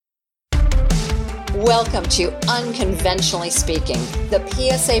Welcome to Unconventionally Speaking, the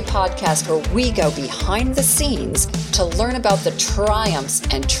PSA podcast where we go behind the scenes to learn about the triumphs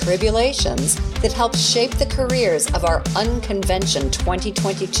and tribulations that help shape the careers of our Unconvention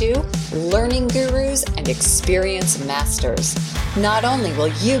 2022 learning gurus and experience masters. Not only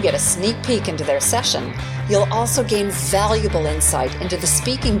will you get a sneak peek into their session, you'll also gain valuable insight into the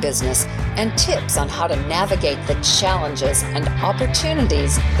speaking business and tips on how to navigate the challenges and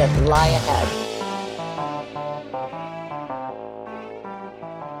opportunities that lie ahead.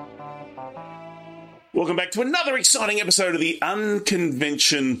 Welcome back to another exciting episode of the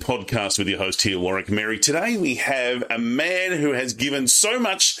Unconvention podcast with your host here, Warwick Merry. Today we have a man who has given so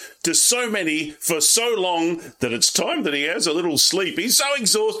much to so many for so long that it's time that he has a little sleep. He's so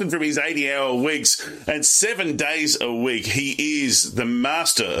exhausted from his 80-hour weeks and 7 days a week. He is the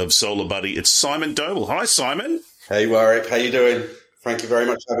master of SolarBuddy. It's Simon Doble. Hi, Simon. Hey, Warwick. How you doing? Thank you very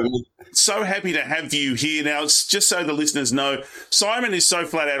much for having me. So happy to have you here. Now, it's just so the listeners know, Simon is so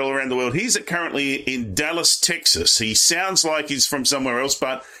flat out all around the world. He's currently in Dallas, Texas. He sounds like he's from somewhere else,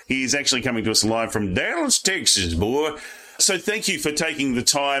 but he's actually coming to us live from Dallas, Texas, boy. So thank you for taking the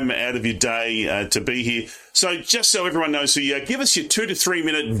time out of your day to be here. So just so everyone knows who you are, give us your 2 to 3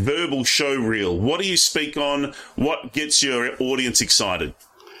 minute verbal show reel. What do you speak on? What gets your audience excited?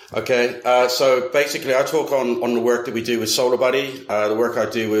 Okay, so basically I talk on the work that we do with SolarBuddy, the work I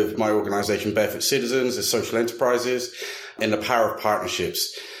do with my organization Barefoot Citizens, the social enterprises, and the power of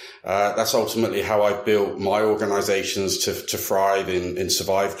partnerships. That's ultimately how I built my organizations to thrive and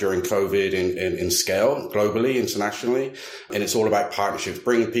survive during COVID in scale, globally, internationally. And it's all about partnerships,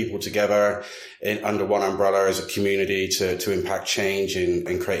 bringing people together under one umbrella as a community to impact change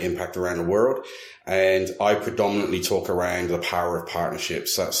and create impact around the world. And I predominantly talk around the power of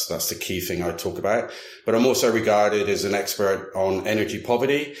partnerships. That's the key thing I talk about. But I'm also regarded as an expert on energy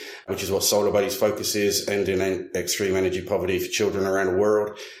poverty, which is what SolarBuddy's focus is, ending extreme energy poverty for children around the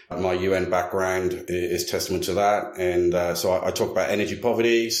world. My UN background is testament to that. And so I talk about energy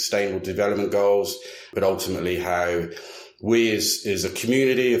poverty, sustainable development goals, but ultimately how we as a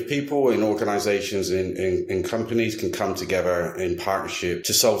community of people and organizations and companies can come together in partnership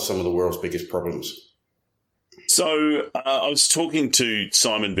to solve some of the world's biggest problems. So I was talking to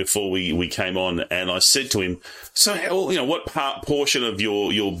Simon before we came on, and I said to him, so what portion of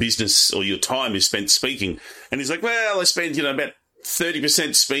your business or your time is spent speaking? And he's like, well, I spend, about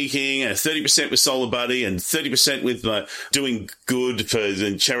 30% speaking, 30% with SolarBuddy, and 30% with doing good for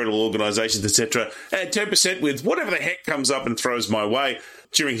charitable organisations, etc., and 10% with whatever the heck comes up and throws my way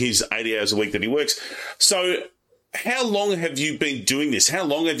during his 80 hours a week that he works. So how long have you been doing this? How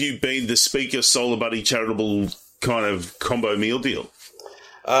long have you been the speaker, SolarBuddy, charitable kind of combo meal deal?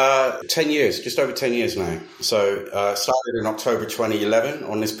 10 years, just over 10 years now. So started in October 2011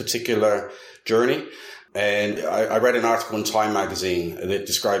 on this particular journey. And I read an article in Time magazine that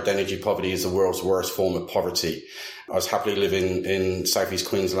described energy poverty as the world's worst form of poverty. I was happily living in southeast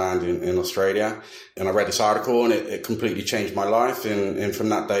Queensland in Australia, and I read this article and it completely changed my life. And from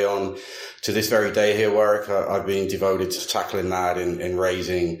that day on to this very day here, Warwick, I've been devoted to tackling that and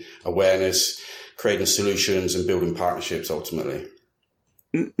raising awareness, creating solutions and building partnerships ultimately.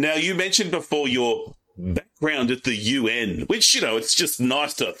 Now, you mentioned before your background at the UN, which, it's just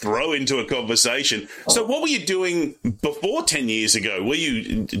nice to throw into a conversation. So what were you doing before 10 years ago? Were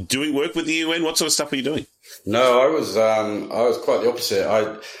you doing work with the UN? What sort of stuff were you doing? No, I was quite the opposite.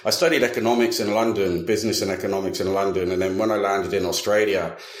 I studied economics in London, business and economics in London. And then when I landed in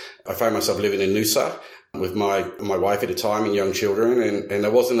Australia, I found myself living in Noosa with my wife at the time and young children. And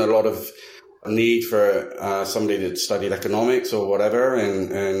there wasn't a lot of need for somebody that studied economics or whatever,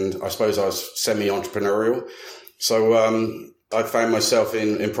 and I suppose I was semi-entrepreneurial. So I found myself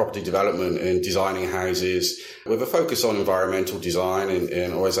in property development and designing houses with a focus on environmental design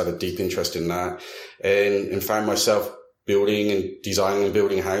and always had a deep interest in that, and found myself building and designing and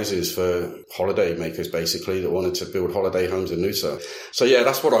building houses for holiday makers, basically, that wanted to build holiday homes in Noosa. So yeah,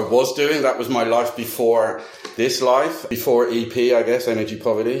 that's what I was doing. That was my life before this life, before EP, I guess, energy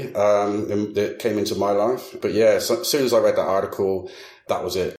poverty, that came into my life. But yeah, so, as soon as I read that article, that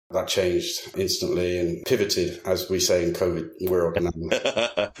was it. That changed instantly and pivoted, as we say in COVID world.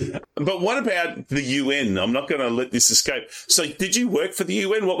 But what about the UN? I'm not going to let this escape. So did you work for the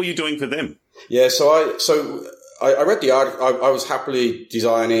UN? What were you doing for them? Yeah, I read the article. I was happily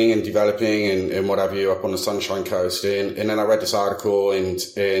designing and developing and what have you up on the Sunshine Coast. And then I read this article and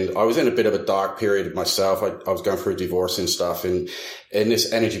I was in a bit of a dark period myself. I was going through divorce and stuff. And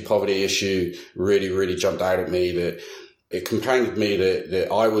this energy poverty issue really, really jumped out at me, that it compounded me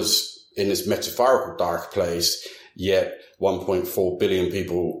that I was in this metaphorical dark place, yet 1.4 billion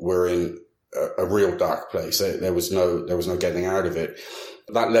people were in a real dark place. There was no getting out of it.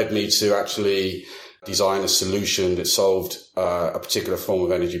 That led me to actually design a solution that solved a particular form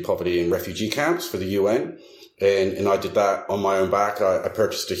of energy poverty in refugee camps for the UN. And I did that on my own back. I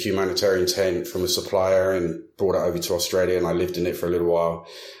purchased a humanitarian tent from a supplier and brought it over to Australia, and I lived in it for a little while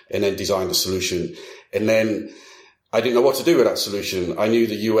and then designed a solution. And then I didn't know what to do with that solution. I knew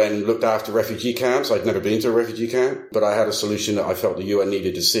the UN looked after refugee camps. I'd never been to a refugee camp, but I had a solution that I felt the UN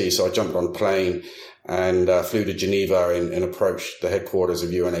needed to see. So I jumped on a plane and flew to Geneva and approached the headquarters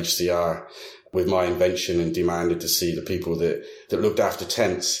of UNHCR with my invention and demanded to see the people that looked after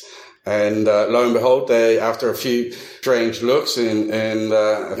tents. And lo and behold, after a few strange looks and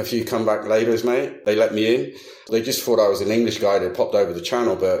a few comeback laters, mate, they let me in. They just thought I was an English guy that popped over the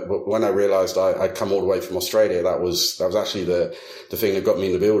channel, but when I realised I'd come all the way from Australia, that was actually the thing that got me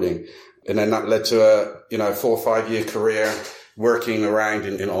in the building. And then that led to a 4 or 5 year career working around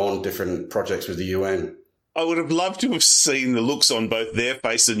and on different projects with the UN. I would have loved to have seen the looks on both their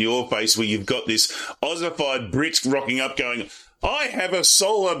face and your face where you've got this Aussified Brit rocking up going, I have a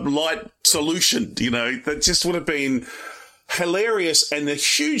solar light solution. That just would have been hilarious and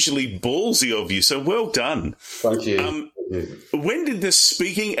hugely ballsy of you. So well done. Thank you. When did the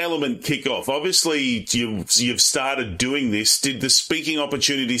speaking element kick off? Obviously, you've started doing this. Did the speaking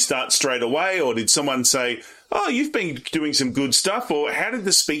opportunity start straight away, or did someone say, oh, you've been doing some good stuff, or how did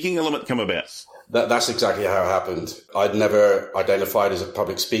the speaking element come about? That's exactly how it happened. I'd never identified as a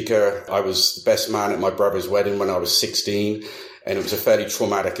public speaker. I was the best man at my brother's wedding when I was 16. And it was a fairly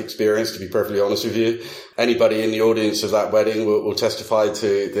traumatic experience, to be perfectly honest with you. Anybody in the audience of that wedding will testify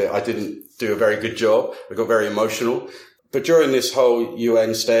to that I didn't do a very good job. I got very emotional. But during this whole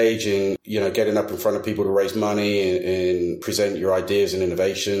UN stage and, getting up in front of people to raise money and present your ideas and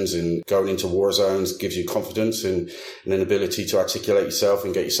innovations and going into war zones gives you confidence and an ability to articulate yourself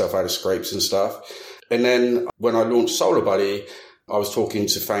and get yourself out of scrapes and stuff. And then when I launched SolarBuddy, I was talking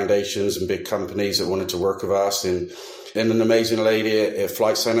to foundations and big companies that wanted to work with us, and an amazing lady at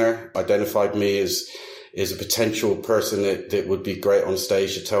Flight Center identified me as a potential person that would be great on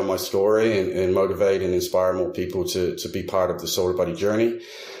stage to tell my story and motivate and inspire more people to be part of the SolarBuddy journey.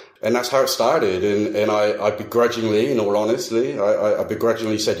 And that's how it started. And I begrudgingly, in all honesty, I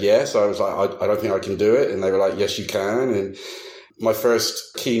begrudgingly said yes. I was like, I don't think I can do it. And they were like, yes, you can. And my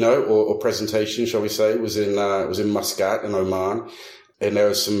first keynote or presentation, shall we say, was in Muscat in Oman. And there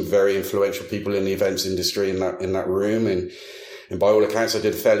were some very influential people in the events industry in that room. And by all accounts, I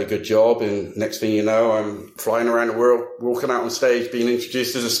did a fairly good job. And next thing you know, I'm flying around the world, walking out on stage, being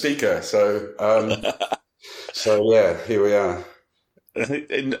introduced as a speaker. So, yeah, here we are.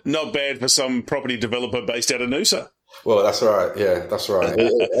 Not bad for some property developer based out of Noosa. Well, that's right. Yeah, that's right.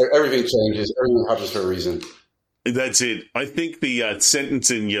 Everything changes. Everything happens for a reason. That's it. I think the sentence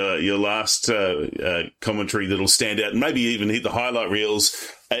in your last commentary that'll stand out and maybe even hit the highlight reels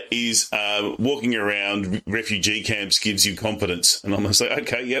is walking around refugee camps gives you confidence. And I'm like,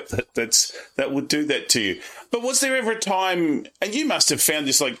 okay, yep, that would do that to you. But was there ever a time, and you must have found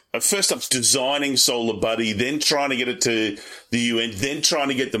this, like, first up designing SolarBuddy, then trying to get it to the UN, then trying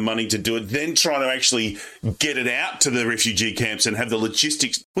to get the money to do it, then trying to actually get it out to the refugee camps and have the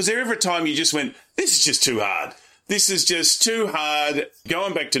logistics. Was there ever a time you just went, this is just too hard? This is just too hard.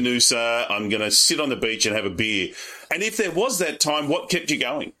 Going back to Noosa, I'm going to sit on the beach and have a beer. And if there was that time, what kept you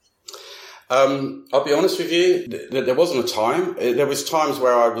going? I'll be honest with you. There wasn't a time. There was times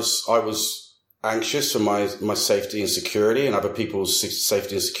where I was anxious for my safety and security and other people's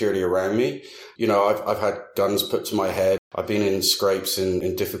safety and security around me. I've had guns put to my head. I've been in scrapes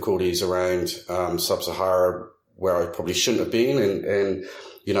and difficulties around sub-Sahara where I probably shouldn't have been. And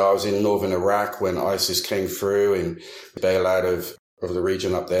I was in northern Iraq when ISIS came through and bailed out of the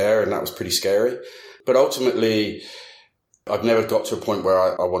region up there, and that was pretty scary. But ultimately, I've never got to a point where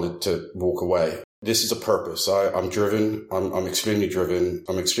I wanted to walk away. This is a purpose. I'm driven. I'm extremely driven.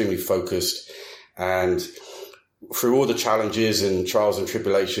 I'm extremely focused. And through all the challenges and trials and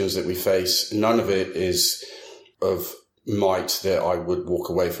tribulations that we face, none of it is of might that I would walk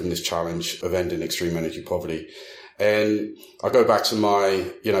away from this challenge of ending extreme energy poverty. And I go back to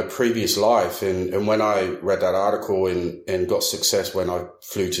my, previous life. And when I read that article and got success when I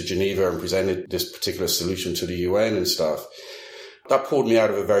flew to Geneva and presented this particular solution to the UN and stuff, that pulled me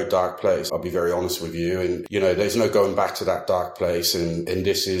out of a very dark place. I'll be very honest with you. And, there's no going back to that dark place. And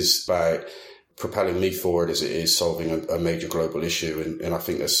this is about propelling me forward as it is solving a major global issue. And I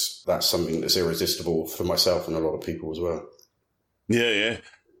think that's something that's irresistible for myself and a lot of people as well. Yeah.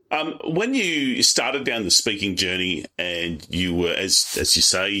 When you started down the speaking journey and you were, as you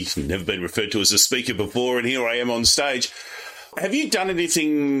say, you've never been referred to as a speaker before, and here I am on stage, Have you done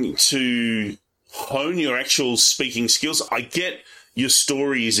anything to hone your actual speaking skills? I get your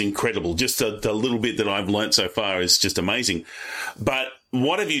story is incredible. Just the little bit that I've learnt so far is just amazing. But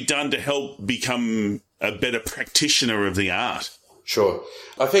what have you done to help become a better practitioner of the art? Sure.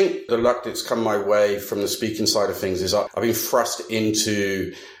 I think the luck that's come my way from the speaking side of things is I've been thrust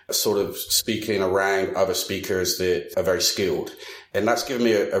into sort of speaking around other speakers that are very skilled. And that's given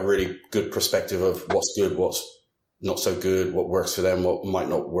me a really good perspective of what's good, what's not so good, what works for them, what might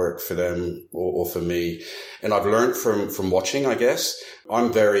not work for them or for me. And I've learned from watching, I guess.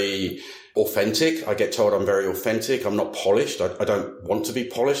 I'm very authentic. I get told I'm very authentic. I'm not polished. I don't want to be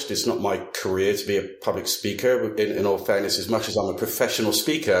polished. It's not my career to be a public speaker. In all fairness, as much as I'm a professional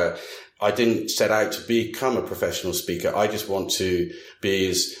speaker, I didn't set out to become a professional speaker. I just want to be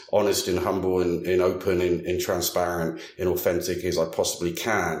as honest and humble and open and transparent and authentic as I possibly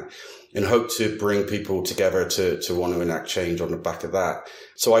can, and hope to bring people together to want to enact change on the back of that.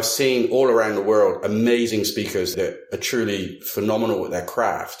 So I've seen all around the world amazing speakers that are truly phenomenal at their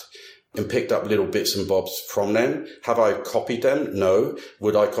craft, and picked up little bits and bobs from them. Have I copied them? No.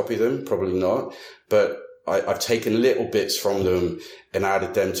 Would I copy them? Probably not. But I've taken little bits from them and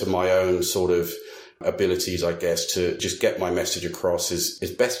added them to my own sort of abilities, I guess, to just get my message across as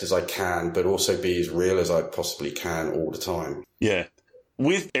best as I can, but also be as real as I possibly can all the time. Yeah.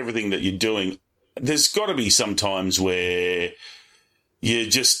 With everything that you're doing, there's got to be some times where you're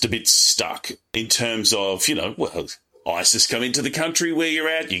just a bit stuck in terms of, ISIS come into the country where you're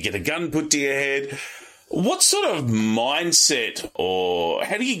at, you get a gun put to your head. What sort of mindset, or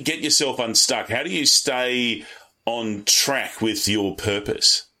how do you get yourself unstuck? How do you stay on track with your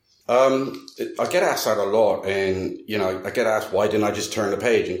purpose? I get asked that a lot, and, I get asked, why didn't I just turn the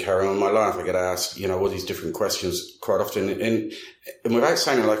page and carry on my life? I get asked, all these different questions quite often. And without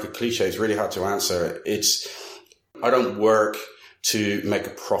sounding like a cliche, it's really hard to answer. I don't work to make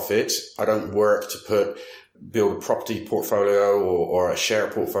a profit. I don't work to build a property portfolio or a share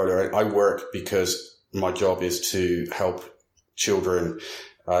portfolio. I work because my job is to help children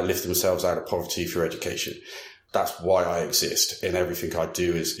lift themselves out of poverty through education. That's why I exist, and everything I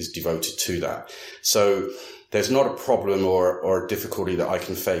do is devoted to that. So there's not a problem or a difficulty that I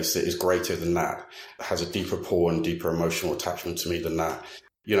can face that is greater than that, has a deeper pull and deeper emotional attachment to me than that.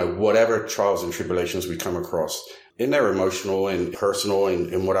 Whatever trials and tribulations we come across, and they're emotional and personal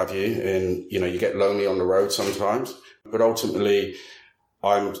and what have you. And, you get lonely on the road sometimes, but ultimately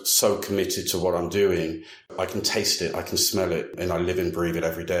I'm so committed to what I'm doing. I can taste it. I can smell it, and I live and breathe it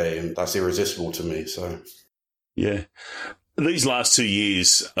every day. And that's irresistible to me. So, yeah. These last 2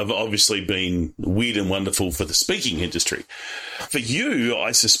 years have obviously been weird and wonderful for the speaking industry. For you,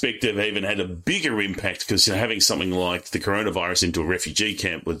 I suspect they've even had a bigger impact because having something like the coronavirus into a refugee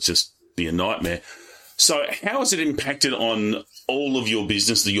camp would just be a nightmare. So how has it impacted on all of your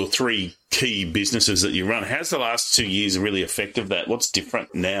business, your 3 key businesses that you run? How's the last 2 years really affected that? What's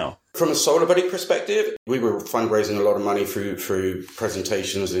different now? From a SolarBuddy perspective, we were fundraising a lot of money through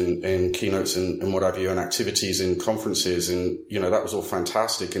presentations and keynotes and what have you, and activities and conferences. And, that was all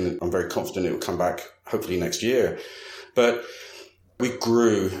fantastic. And I'm very confident it will come back hopefully next year. But we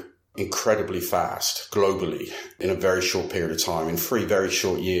grew incredibly fast globally in a very short period of time. In 3 very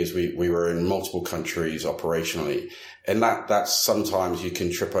short years, we were in multiple countries operationally. And that's sometimes you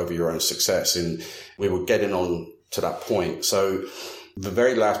can trip over your own success. And we were getting on to that point. So the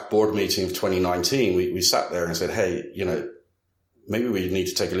very last board meeting of 2019, we sat there and said, hey, maybe we need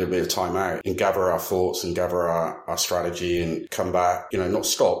to take a little bit of time out and gather our thoughts and gather our strategy and come back, not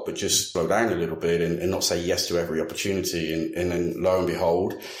stop, but just slow down a little bit and not say yes to every opportunity. And then lo and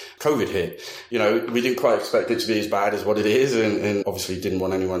behold, COVID hit. We didn't quite expect it to be as bad as what it is, and obviously didn't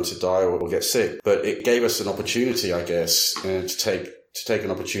want anyone to die or get sick. But it gave us an opportunity, I guess, to take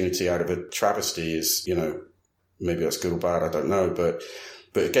an opportunity out of a travesty is, maybe that's good or bad, I don't know. But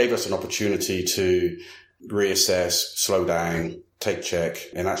it gave us an opportunity to reassess, slow down, take check,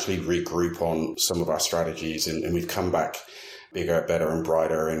 and actually regroup on some of our strategies. And we've come back bigger, better and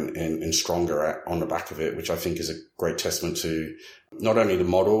brighter and stronger on the back of it, which I think is a great testament to not only the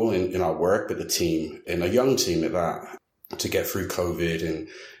model in our work, but the team, and a young team at that, to get through COVID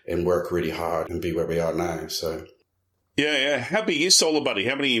and work really hard and be where we are now. So, yeah. How big is SolarBuddy?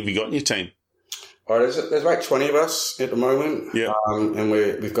 How many have you got in your team? There's about 20 of us at the moment. Yeah. And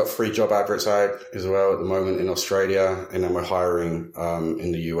we've got 3 job adverts out as well at the moment in Australia. And then we're hiring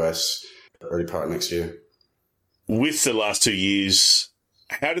in the US early part of next year. With the last 2 years,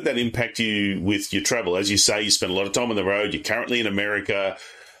 how did that impact you with your travel? As you say, you spent a lot of time on the road. You're currently in America.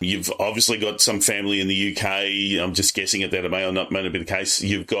 You've obviously got some family in the UK. I'm just guessing at that. It may or not be the case.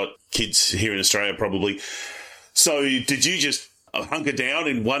 You've got kids here in Australia probably. So did you just hunker down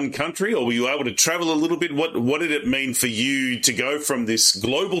in one country, or were you able to travel a little bit? What did it mean for you to go from this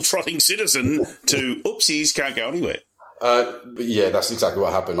global trotting citizen to oopsies, can't go anywhere? Yeah, that's exactly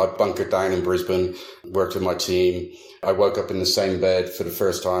what happened. I bunkered down in Brisbane, worked with my team. I woke up in the same bed for the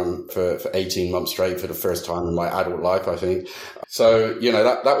first time for 18 months straight, for the first time in my adult life, I think. So,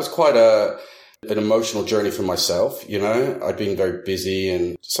 that was quite an emotional journey for myself. I'd been very busy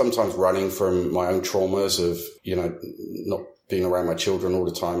and sometimes running from my own traumas of, not being around my children all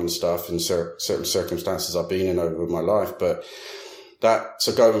the time and stuff, and certain circumstances I've been in over my life. But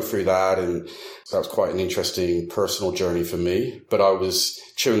so going through that, and that was quite an interesting personal journey for me. But I was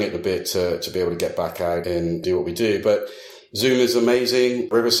chewing at the bit to be able to get back out and do what we do. But Zoom is amazing.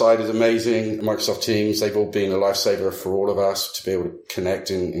 Riverside is amazing. Microsoft Teams, they've all been a lifesaver for all of us to be able to connect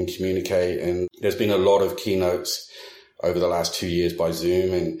and communicate. And there's been a lot of keynotes over the last 2 years by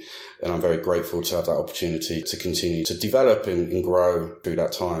Zoom. And I'm very grateful to have that opportunity to continue to develop and grow through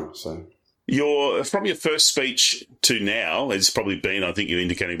that time. So. From your first speech to now, it's probably been, I think you're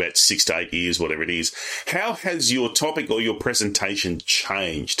indicating about 6 to 8 years, whatever it is. How has your topic or your presentation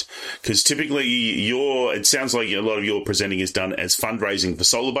changed? Because typically it sounds like a lot of your presenting is done as fundraising for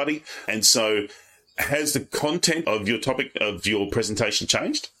SolarBuddy. And so has the content of your topic of your presentation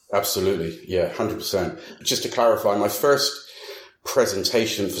changed? Absolutely. Yeah, 100%. Just to clarify, my first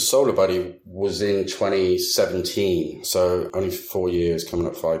presentation for SolarBuddy was in 2017. So only 4 years, coming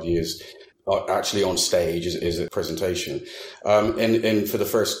up 5 years. Actually on stage is a presentation. And for the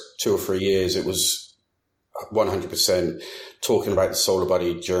first 2 or 3 years, it was 100% talking about the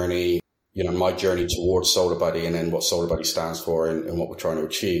SolarBuddy journey, my journey towards SolarBuddy, and then what SolarBuddy stands for and what we're trying to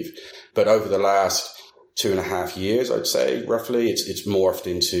achieve. But over the last 2.5 years, I'd say roughly, it's morphed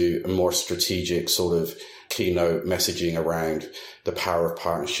into a more strategic sort of keynote messaging around the power of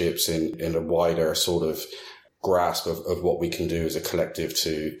partnerships in a wider sort of grasp of what we can do as a collective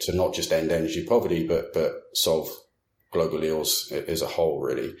to not just end energy poverty, but solve global ills as a whole,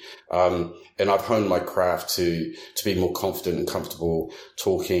 really. And I've honed my craft to be more confident and comfortable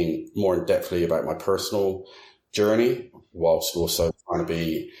talking more in depthly about my personal journey, whilst also trying to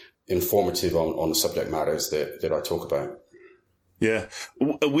be informative on the subject matters that I talk about. Yeah.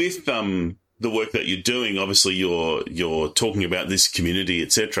 With the work that you're doing, obviously you're talking about this community,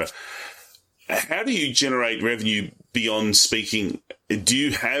 etc. How do you generate revenue beyond speaking? Do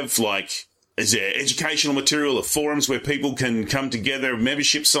you have is there educational material or forums where people can come together,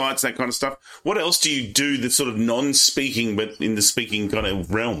 membership sites, that kind of stuff? What else do you do that's sort of non-speaking but in the speaking kind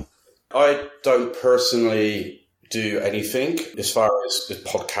of realm? I don't personally do anything as far as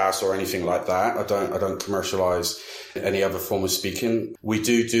podcasts or anything like that. I don't commercialize any other form of speaking. We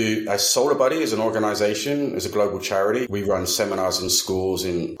do as SolarBuddy, as an organization, as a global charity, we run seminars in schools,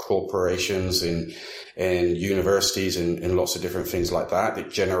 in corporations, in universities, and lots of different things like that. It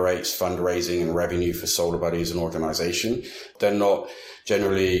generates fundraising and revenue for SolarBuddy as an organization. They're not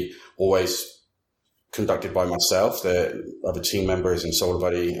generally always conducted by myself. There are other team members in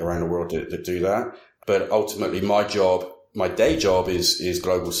SolarBuddy around the world that do that. But ultimately, my day job is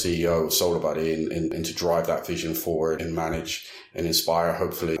global CEO of SolarBuddy and to drive that vision forward and manage and inspire,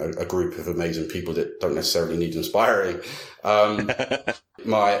 hopefully, a group of amazing people that don't necessarily need inspiring.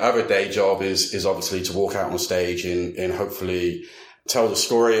 My other day job is obviously to walk out on stage and hopefully tell the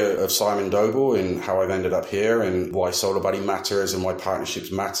story of Simon Doble and how I've ended up here and why SolarBuddy matters and why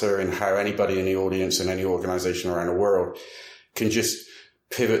partnerships matter and how anybody in the audience and any organization around the world can just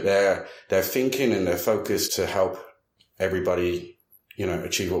pivot their thinking and their focus to help everybody,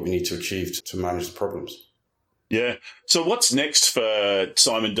 achieve what we need to achieve to manage the problems. Yeah. So what's next for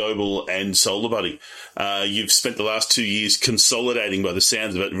Simon Doble and SolarBuddy? You've spent the last 2 years consolidating, by the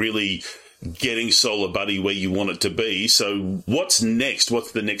sounds of it, really getting SolarBuddy where you want it to be. So what's next?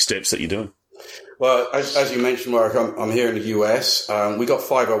 What's the next steps that you're doing? Well, as you mentioned, Warwick, I'm here in the US. We got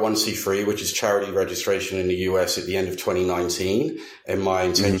 501c3, which is charity registration in the US at the end of 2019. And my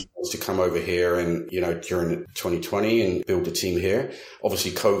intention was to come over here and, during 2020 and build a team here. Obviously,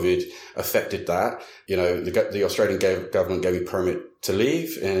 COVID affected that. The Australian government gave me permit to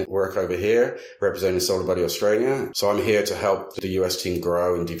leave and work over here representing SolarBuddy Australia. So I'm here to help the US team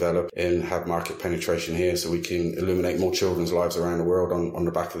grow and develop and have market penetration here so we can illuminate more children's lives around the world on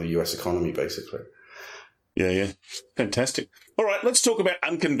the back of the US economy, basically. Yeah. Fantastic. All right, let's talk about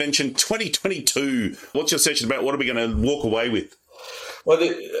Unconvention 2022. What's your session about? What are we going to walk away with? Well,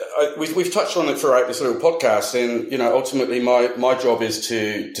 we've touched on it throughout this little podcast, and ultimately my job is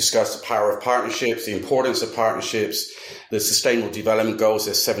to discuss the power of partnerships, the importance of partnerships, the Sustainable Development Goals.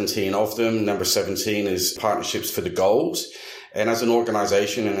 There's 17 of them. Number 17 is partnerships for the goals, And as an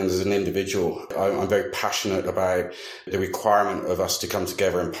organization and as an individual, I'm very passionate about the requirement of us to come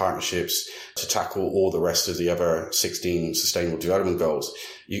together in partnerships to tackle all the rest of the other 16 sustainable development goals.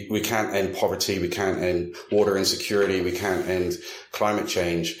 We can't end poverty. We can't end water insecurity. We can't end climate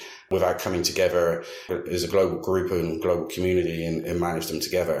change without coming together as a global group and global community and manage them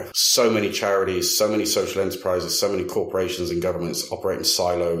together. So many charities, so many social enterprises, so many corporations and governments operate in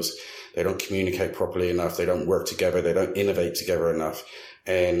silos. They don't communicate properly enough. They don't work together. They don't innovate together enough.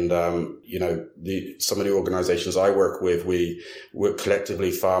 And, some of the organizations I work with, we're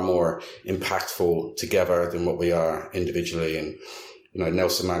collectively far more impactful together than what we are individually. And,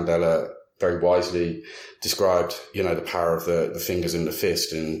 Nelson Mandela very wisely described, the power of the fingers in the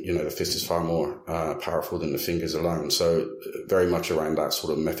fist. And, the fist is far more powerful than the fingers alone. So very much around that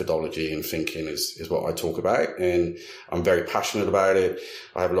sort of methodology and thinking is what I talk about. And I'm very passionate about it.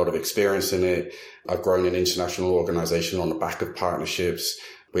 I have a lot of experience in it. I've grown an international organization on the back of partnerships.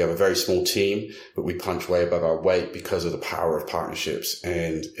 We have a very small team, but we punch way above our weight because of the power of partnerships.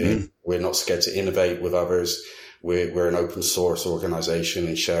 And we're not scared to innovate with others. We're an open source organization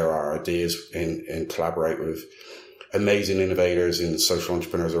and share our ideas and collaborate with amazing innovators and social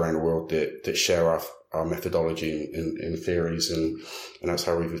entrepreneurs around the world that share our methodology and theories. And that's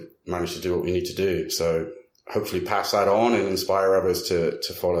how we've managed to do what we need to do. So hopefully pass that on and inspire others to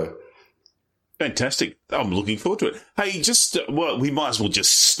follow. Fantastic. I'm looking forward to it. Hey, we might as well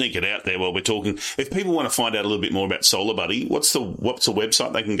just sneak it out there while we're talking. If people want to find out a little bit more about SolarBuddy, what's the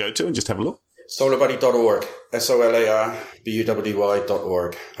website they can go to and just have a look? SolarBuddy.org,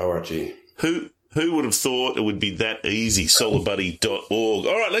 SolarBuddy.org, O-R-G. Who would have thought it would be that easy? SolarBuddy.org.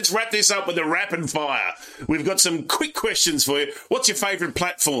 All right, let's wrap this up with a rapid fire. We've got some quick questions for you. What's your favourite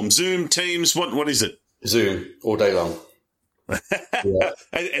platform? Zoom, Teams, what is it? Zoom, all day long. Yeah.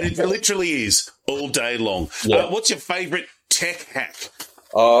 And it literally is all day long. Yeah. What's your favourite tech hack?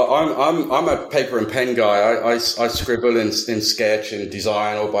 I'm a paper and pen guy. I scribble in sketch and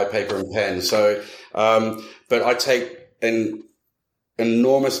design all by paper and pen. So, but I take an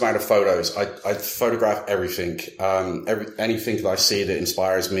enormous amount of photos. I photograph everything. Anything that I see that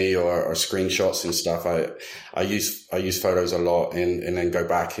inspires me or screenshots and stuff. I use photos a lot and then go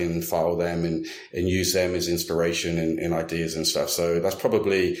back and file them and use them as inspiration and ideas and stuff. So that's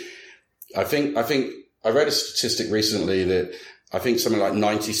probably, I think I read a statistic recently that I think something like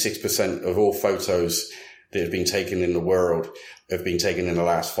 96% of all photos that have been taken in the world have been taken in the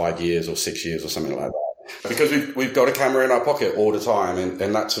last 5 years or 6 years or something like that. Because we've got a camera in our pocket all the time.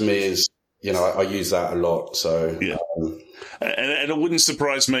 And that to me is, I use that a lot. So, yeah. And it wouldn't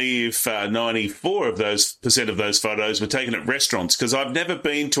surprise me if 94% of those photos were taken at restaurants, because I've never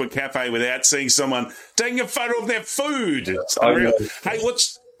been to a cafe without seeing someone taking a photo of their food. It's unreal. Hey,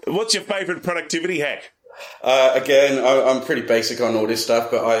 what's your favourite productivity hack? Again, I'm pretty basic on all this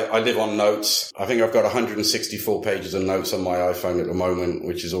stuff, but I live on notes. I think I've got 164 pages of notes on my iPhone at the moment,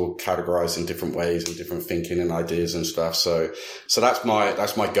 which is all categorized in different ways and different thinking and ideas and stuff. So that's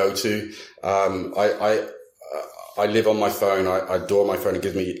my go-to. I live on my phone. I adore my phone. It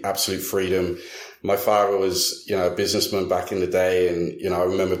gives me absolute freedom. My father was, a businessman back in the day. And, I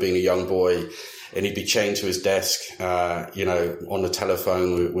remember being a young boy and he'd be chained to his desk, on the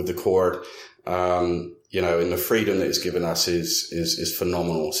telephone with the cord. And the freedom that it's given us is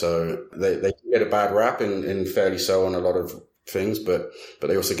phenomenal. So they get a bad rap and fairly so on a lot of things, but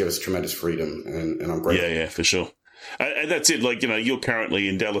they also give us tremendous freedom and I'm grateful. Yeah, for sure. And that's it. Like, you're currently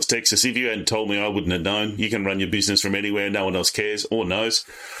in Dallas, Texas. If you hadn't told me, I wouldn't have known. You can run your business from anywhere. No one else cares or knows.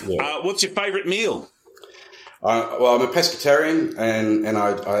 Yeah. What's your favorite meal? Well, I'm a pescatarian and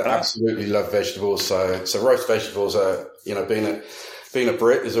I absolutely love vegetables. So roast vegetables are, being a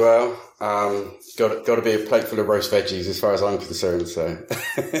Brit as well, got to be a plate full of roast veggies as far as I'm concerned. So,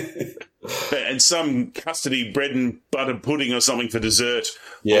 and some custody bread and butter pudding or something for dessert,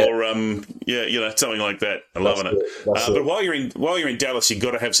 or something like that. I'm loving it. But while you're in Dallas, you've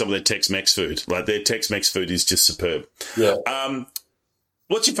got to have some of their Tex-Mex food. Like their Tex-Mex food is just superb. Yeah.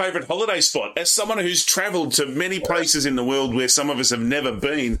 What's your favourite holiday spot? As someone who's travelled to many places in the world where some of us have never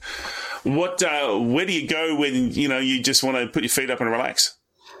been, where do you go when, you just want to put your feet up and relax?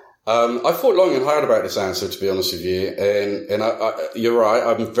 I thought long and hard about this answer, to be honest with you. And you're right.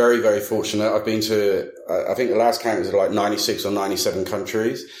 I'm very, very fortunate. I've been to, I think the last count was like 96 or 97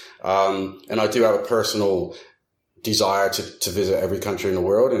 countries. And I do have a personal desire to visit every country in the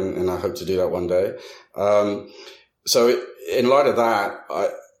world. And I hope to do that one day. So in light of that,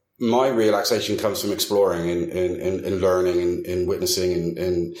 my relaxation comes from exploring and learning and witnessing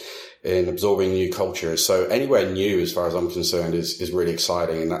and absorbing new cultures. So anywhere new, as far as I'm concerned, is really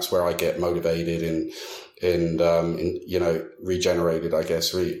exciting. And that's where I get motivated and regenerated, I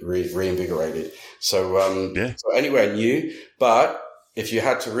guess, reinvigorated. So anywhere new, but if you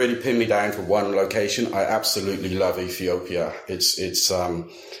had to really pin me down for one location, I absolutely love Ethiopia. It's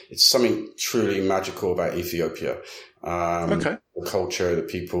something truly magical about Ethiopia. The culture, the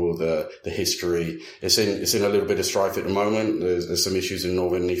people, the history. It's in a little bit of strife at the moment. There's some issues in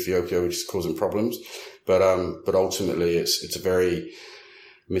northern Ethiopia which is causing problems, but ultimately it's a very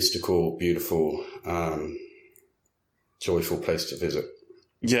mystical, beautiful, joyful place to visit.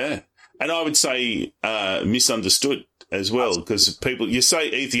 Yeah, and I would say misunderstood as well, because you say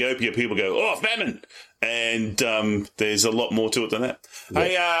Ethiopia, people go, oh, famine. And there's a lot more to it than that. Yeah.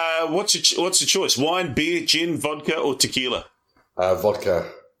 Hey, what's the choice? Wine, beer, gin, vodka, or tequila?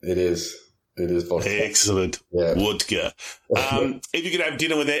 Vodka. It is vodka. Excellent. Yeah. Vodka. If you could have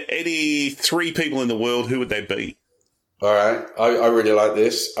dinner with any 3 people in the world, who would they be? All right. I really like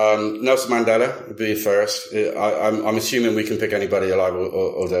this. Nelson Mandela would be first. I'm assuming we can pick anybody alive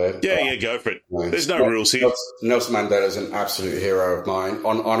or dead. Yeah, go for it. There's no rules here. Nelson Mandela is an absolute hero of mine.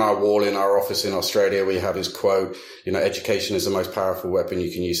 On our wall in our office in Australia, we have his quote, education is the most powerful weapon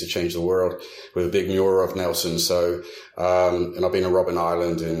you can use to change the world, with a big mural of Nelson. So, and I've been to Robben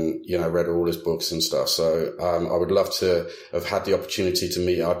Island and, read all his books and stuff. So, I would love to have had the opportunity to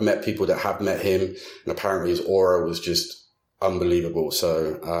meet. I've met people that have met him, and apparently his aura was just unbelievable.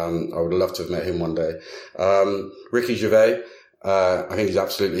 So, I would love to have met him one day. Ricky Gervais, I think he's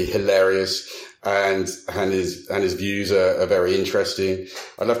absolutely hilarious, and his views are very interesting.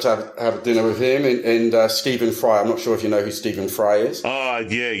 I'd love to have dinner with him and Stephen Fry. I'm not sure if you know who Stephen Fry is. Oh,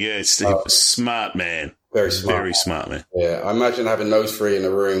 yeah. Smart man. Very smart. Very smart man. Yeah. I imagine having those 3 in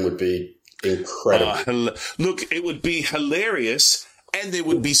a room would be incredible. Look, it would be hilarious. And there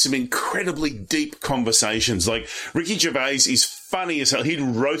would be some incredibly deep conversations. Like, Ricky Gervais is funny as hell. He'd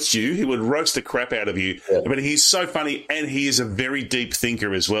roast you. He would roast the crap out of you. Yeah. But he's so funny, and he is a very deep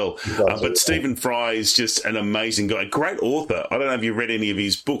thinker as well. But Stephen Fry is just an amazing guy. Great author. I don't know if you've read any of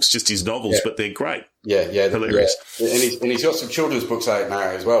his books, just his novels, but they're great. Yeah. Hilarious. Yeah. And he's got some children's books out now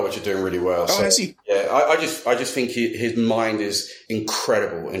as well, which are doing really well. Oh, has he? Yeah, I just think his mind is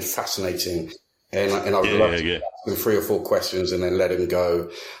incredible and fascinating. And I would love to ask him 3 or 4 questions and then let him go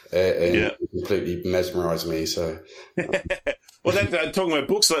and completely mesmerize me. So, well, talking about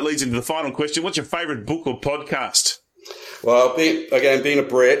books, that leads into the final question. What's your favourite book or podcast? Well, being a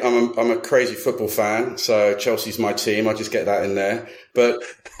Brit, I'm a crazy football fan. So Chelsea's my team. I just get that in there. But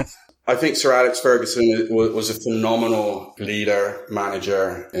I think Sir Alex Ferguson was a phenomenal leader,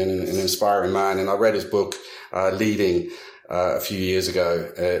 manager, and an inspiring man. And I read his book, Leading, a few years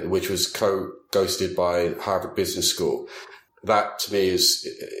ago, which was co-ghosted by Harvard Business School. That to me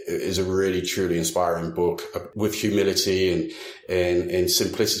is a really truly inspiring book, with humility and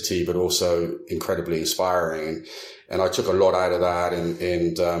simplicity, but also incredibly inspiring. And I took a lot out of that.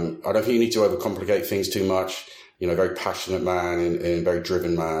 And I don't think you need to overcomplicate things too much. Very passionate man and very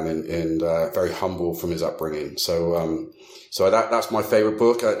driven man and very humble from his upbringing. So that's my favorite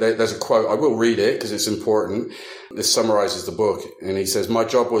book. There's a quote. I will read it because it's important. This summarizes the book. And he says, "My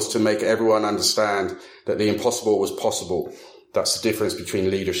job was to make everyone understand that the impossible was possible. That's the difference between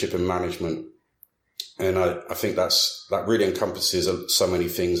leadership and management." And I think that really encompasses so many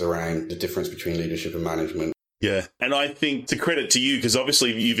things around the difference between leadership and management. Yeah. And I think to credit to you, because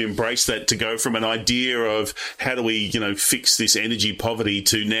obviously you've embraced that, to go from an idea of how do we, fix this energy poverty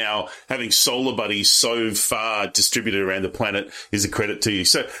to now having SolarBuddy so far distributed around the planet is a credit to you.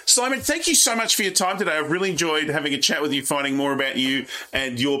 So, Simon, thank you so much for your time today. I've really enjoyed having a chat with you, finding more about you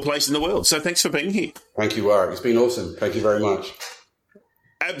and your place in the world. So thanks for being here. Thank you, Warwick. It's been awesome. Thank you very much.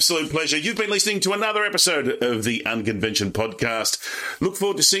 Absolute pleasure. You've been listening to another episode of the Unconvention Podcast. Look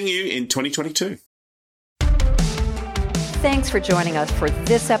forward to seeing you in 2022. Thanks for joining us for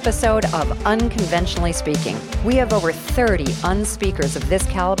this episode of Unconventionally Speaking. We have over 30 unspeakers of this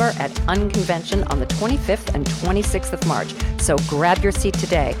caliber at Unconvention on the 25th and 26th of March. So grab your seat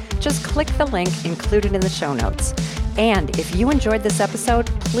today. Just click the link included in the show notes. And if you enjoyed this episode,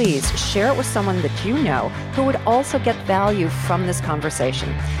 please share it with someone that you know who would also get value from this conversation.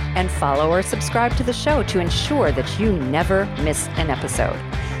 And follow or subscribe to the show to ensure that you never miss an episode.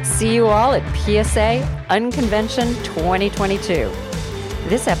 See you all at PSA Unconvention 2022.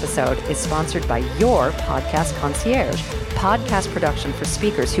 This episode is sponsored by your Podcast Concierge, podcast production for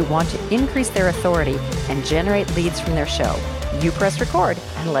speakers who want to increase their authority and generate leads from their show. You press record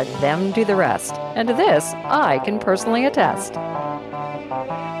and let them do the rest. And to this, I can personally attest.